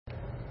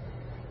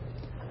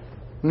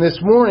And this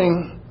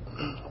morning,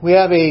 we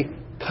have a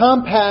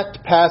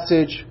compact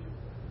passage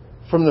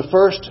from the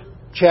first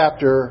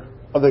chapter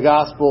of the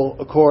Gospel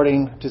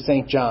according to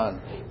St. John.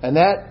 And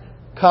that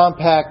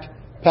compact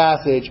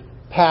passage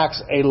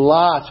packs a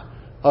lot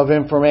of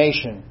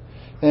information.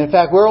 And in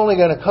fact, we're only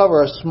going to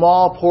cover a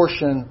small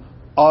portion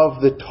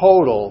of the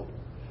total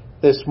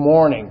this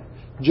morning.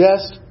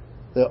 Just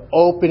the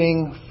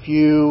opening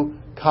few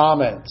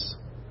comments.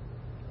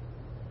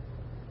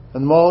 The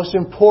most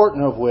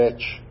important of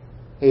which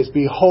is,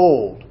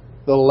 "Behold,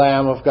 the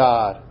Lamb of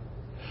God."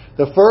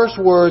 The first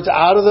words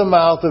out of the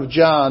mouth of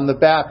John the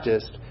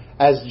Baptist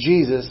as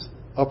Jesus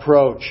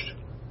approached.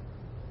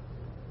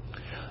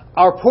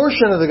 Our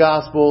portion of the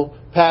Gospel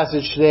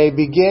passage today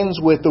begins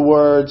with the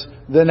words,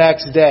 "the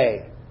next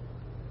day."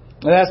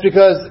 And that's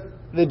because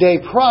the day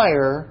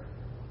prior,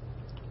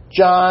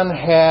 John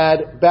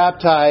had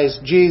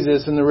baptized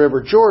Jesus in the River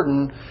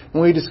Jordan,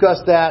 and we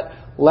discussed that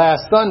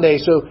last Sunday.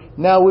 So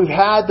now we've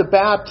had the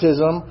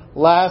baptism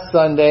last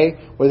Sunday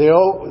where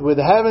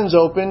the heavens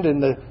opened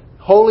and the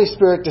Holy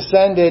Spirit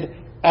descended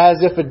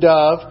as if a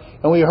dove,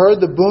 and we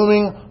heard the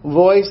booming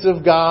voice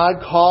of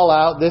God call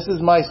out, "This is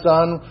my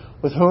Son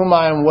with whom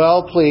I am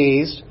well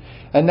pleased."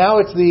 And now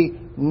it's the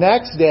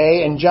next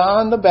day, and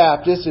John the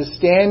Baptist is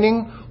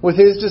standing with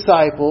his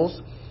disciples,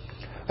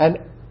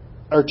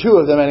 or two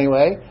of them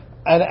anyway,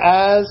 and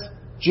as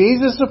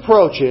Jesus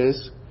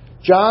approaches,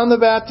 John the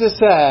Baptist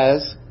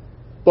says,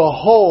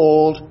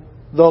 "Behold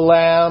the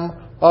Lamb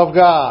of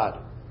God."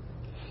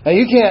 Now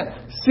you can't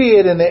see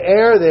it in the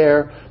air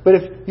there, but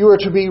if you were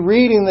to be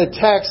reading the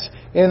text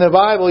in the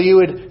Bible, you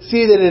would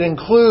see that it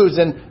includes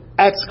an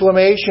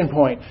exclamation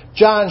point.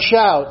 John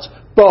shouts,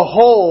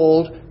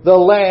 "Behold the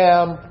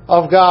Lamb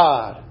of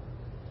God."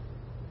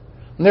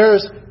 And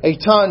there's a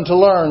ton to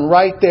learn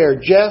right there,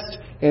 just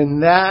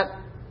in that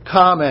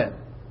comment.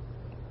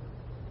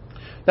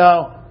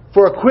 Now,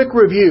 for a quick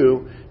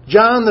review,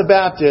 John the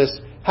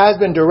Baptist has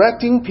been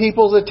directing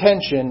people's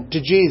attention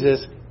to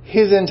Jesus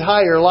his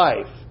entire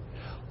life.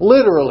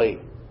 Literally,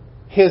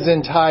 his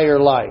entire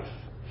life.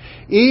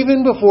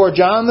 Even before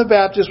John the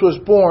Baptist was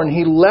born,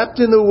 he leapt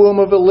in the womb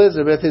of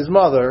Elizabeth, his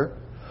mother,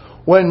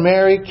 when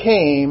Mary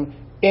came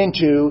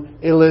into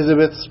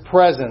Elizabeth's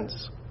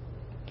presence.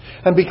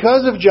 And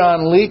because of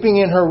John leaping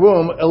in her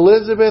womb,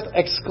 Elizabeth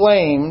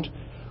exclaimed,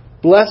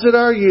 "Blessed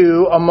are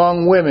you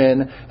among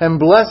women, and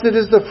blessed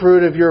is the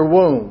fruit of your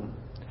womb.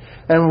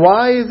 And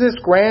why is this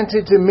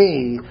granted to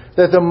me,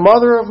 that the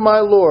mother of my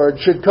Lord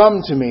should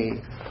come to me?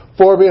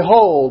 For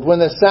behold, when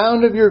the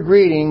sound of your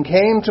greeting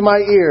came to my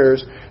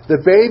ears, the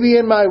baby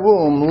in my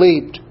womb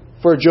leaped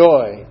for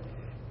joy."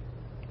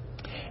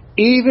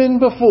 Even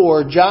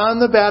before John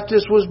the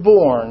Baptist was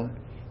born,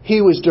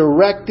 he was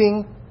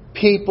directing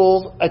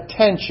people's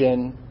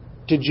attention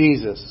to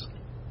Jesus.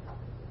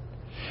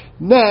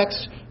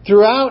 Next,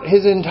 throughout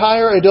his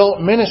entire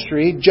adult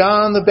ministry,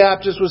 John the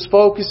Baptist was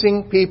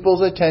focusing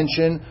people's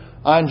attention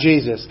on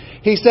Jesus.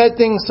 He said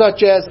things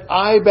such as,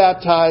 "I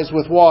baptize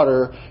with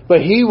water, but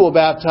he will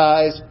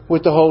baptize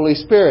with the Holy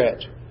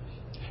Spirit."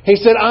 He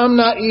said, "I'm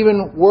not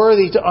even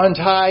worthy to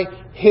untie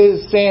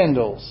his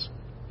sandals."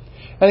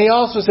 And he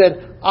also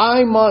said,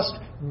 "I must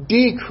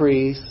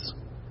decrease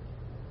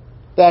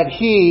that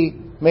he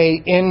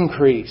may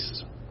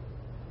increase."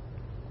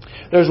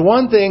 There's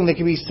one thing that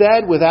can be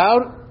said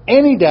without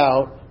any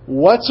doubt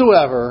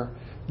whatsoever.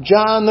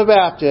 John the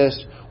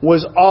Baptist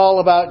was all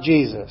about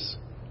Jesus.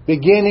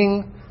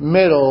 Beginning,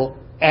 middle,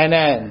 and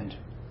end.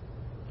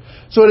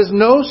 So it is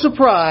no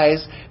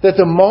surprise that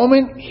the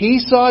moment he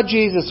saw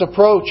Jesus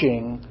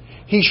approaching,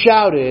 he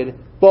shouted,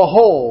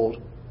 "Behold,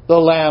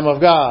 the Lamb of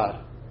God."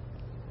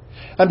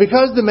 And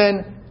because the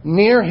men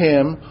near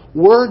him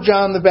were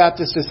John the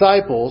Baptist's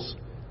disciples,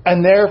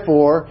 and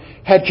therefore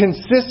had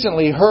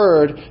consistently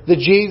heard the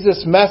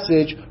Jesus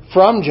message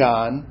from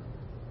John,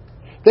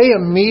 they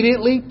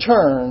immediately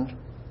turned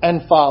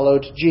and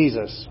followed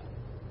Jesus.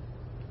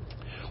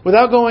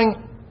 Without going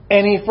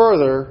any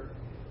further,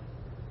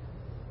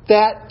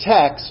 that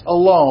text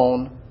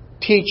alone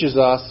teaches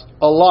us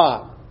a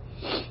lot.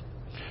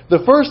 The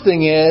first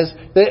thing is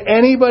that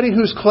anybody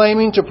who's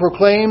claiming to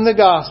proclaim the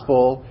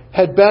gospel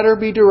had better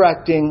be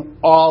directing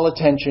all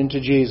attention to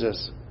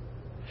Jesus.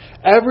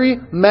 Every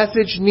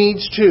message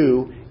needs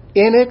to,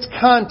 in its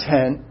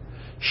content,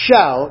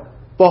 shout,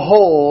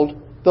 "Behold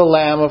the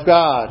Lamb of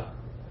God."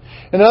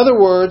 In other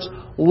words,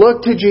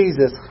 look to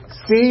Jesus,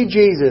 see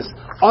Jesus,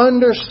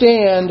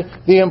 understand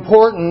the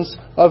importance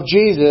of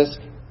Jesus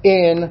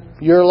in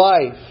your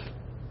life.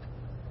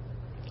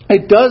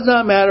 It does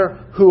not matter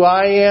who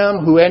I am,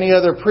 who any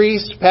other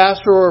priest,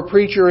 pastor, or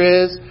preacher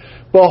is.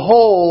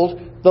 Behold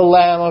the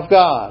Lamb of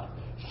God.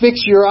 Fix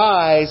your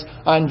eyes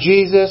on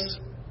Jesus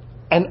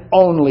and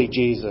only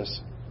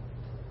Jesus.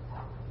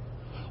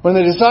 When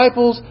the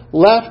disciples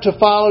left to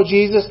follow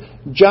Jesus,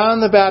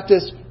 John the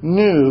Baptist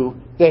knew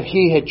that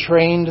he had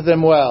trained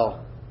them well.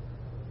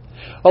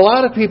 A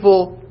lot of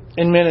people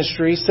in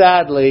ministry,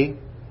 sadly,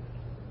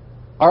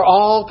 are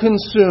all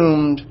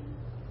consumed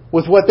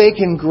with what they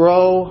can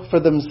grow for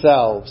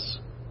themselves.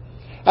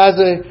 As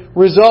a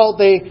result,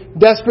 they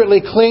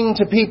desperately cling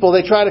to people.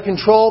 They try to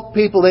control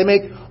people. They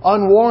make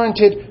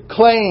unwarranted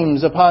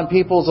claims upon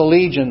people's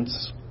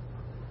allegiance.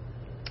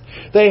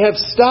 They have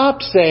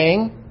stopped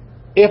saying,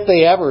 if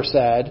they ever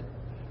said,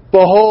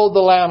 "Behold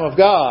the Lamb of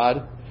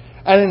God,"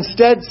 and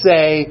instead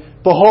say,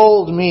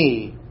 "Behold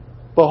me,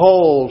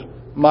 behold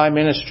my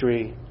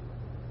ministry."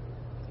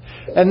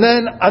 And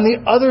then on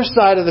the other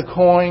side of the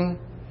coin,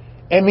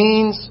 it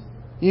means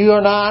you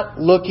are not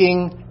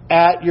looking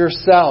at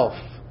yourself.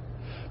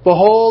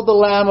 Behold the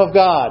Lamb of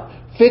God.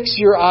 Fix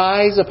your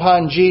eyes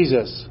upon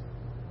Jesus.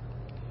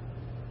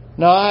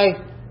 Now, I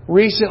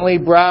recently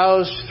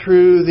browsed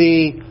through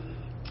the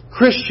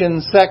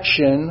Christian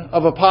section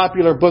of a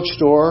popular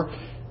bookstore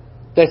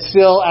that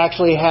still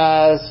actually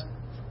has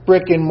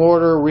brick and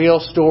mortar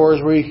real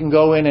stores where you can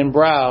go in and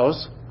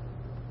browse.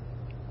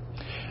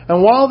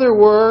 And while there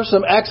were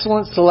some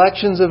excellent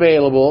selections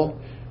available,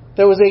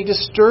 there was a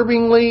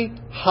disturbingly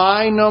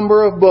high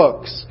number of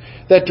books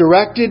that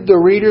directed the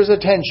reader's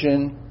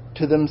attention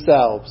to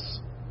themselves.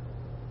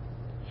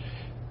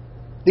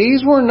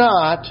 These were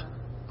not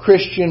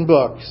Christian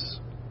books.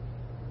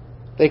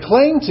 They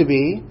claimed to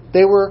be.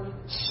 They were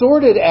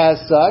sorted as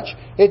such.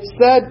 It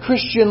said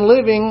Christian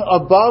living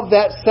above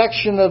that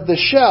section of the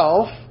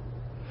shelf,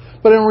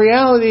 but in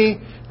reality,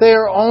 they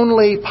are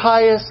only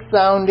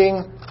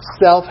pious-sounding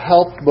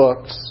self-help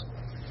books.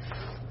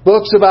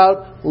 Books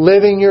about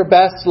living your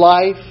best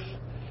life,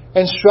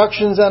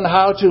 instructions on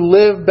how to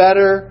live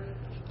better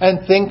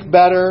and think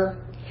better,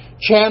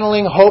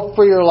 channeling hope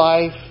for your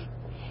life.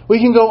 We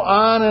can go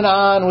on and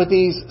on with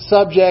these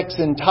subjects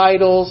and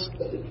titles,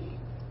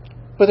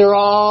 but they're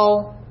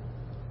all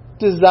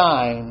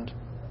designed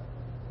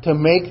to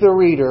make the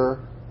reader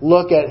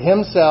look at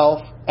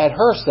himself, at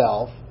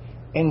herself,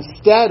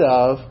 instead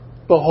of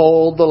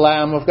behold the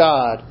Lamb of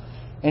God,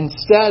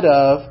 instead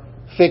of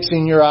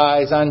fixing your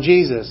eyes on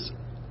Jesus.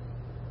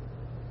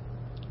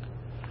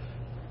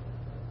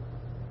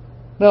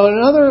 Now,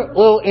 another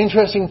little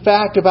interesting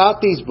fact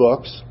about these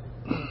books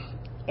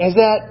is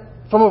that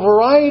from a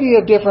variety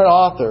of different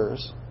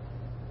authors,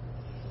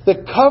 the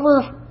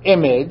cover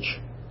image,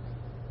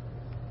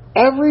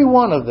 every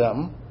one of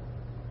them,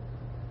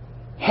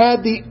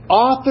 had the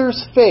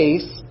author's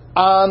face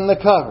on the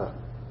cover.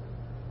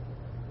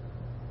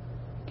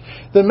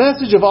 The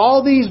message of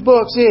all these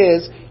books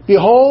is,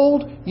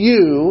 behold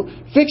you,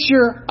 fix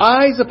your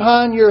eyes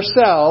upon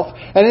yourself,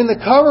 and in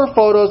the cover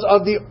photos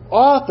of the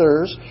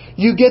authors,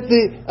 you get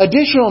the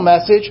additional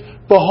message,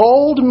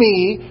 behold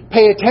me,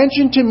 pay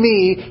attention to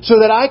me, so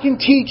that I can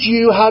teach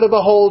you how to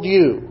behold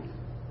you.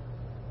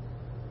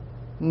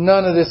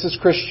 None of this is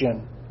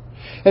Christian.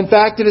 In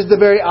fact, it is the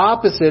very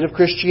opposite of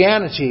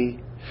Christianity.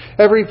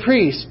 Every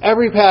priest,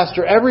 every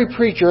pastor, every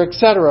preacher,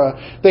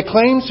 etc., that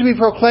claims to be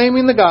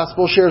proclaiming the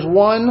gospel shares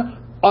one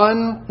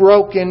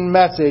unbroken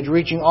message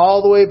reaching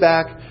all the way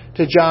back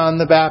to John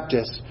the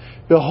Baptist.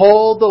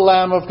 Behold the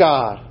Lamb of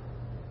God.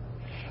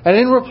 And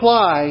in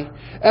reply,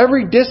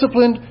 every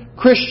disciplined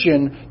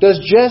Christian does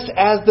just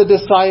as the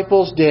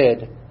disciples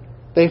did.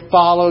 They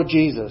follow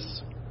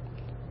Jesus.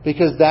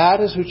 Because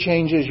that is who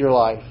changes your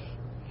life.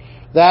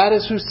 That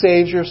is who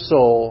saves your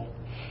soul.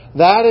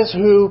 That is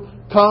who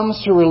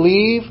comes to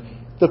relieve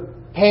the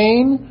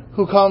pain,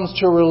 who comes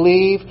to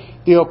relieve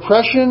the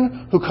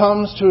oppression, who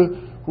comes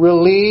to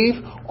relieve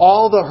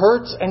all the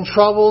hurts and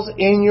troubles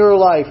in your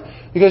life.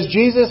 Because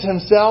Jesus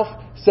himself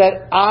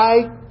said,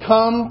 I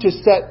come to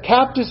set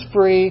captives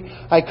free.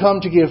 I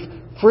come to give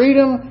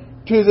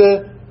freedom to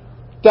the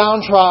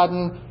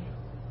downtrodden.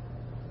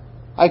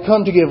 I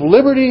come to give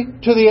liberty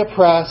to the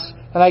oppressed.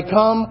 And I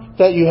come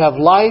that you have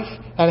life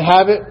and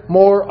have it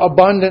more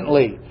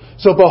abundantly.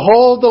 So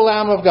behold the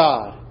Lamb of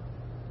God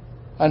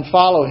and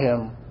follow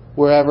him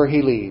wherever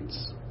he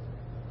leads.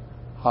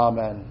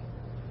 Amen.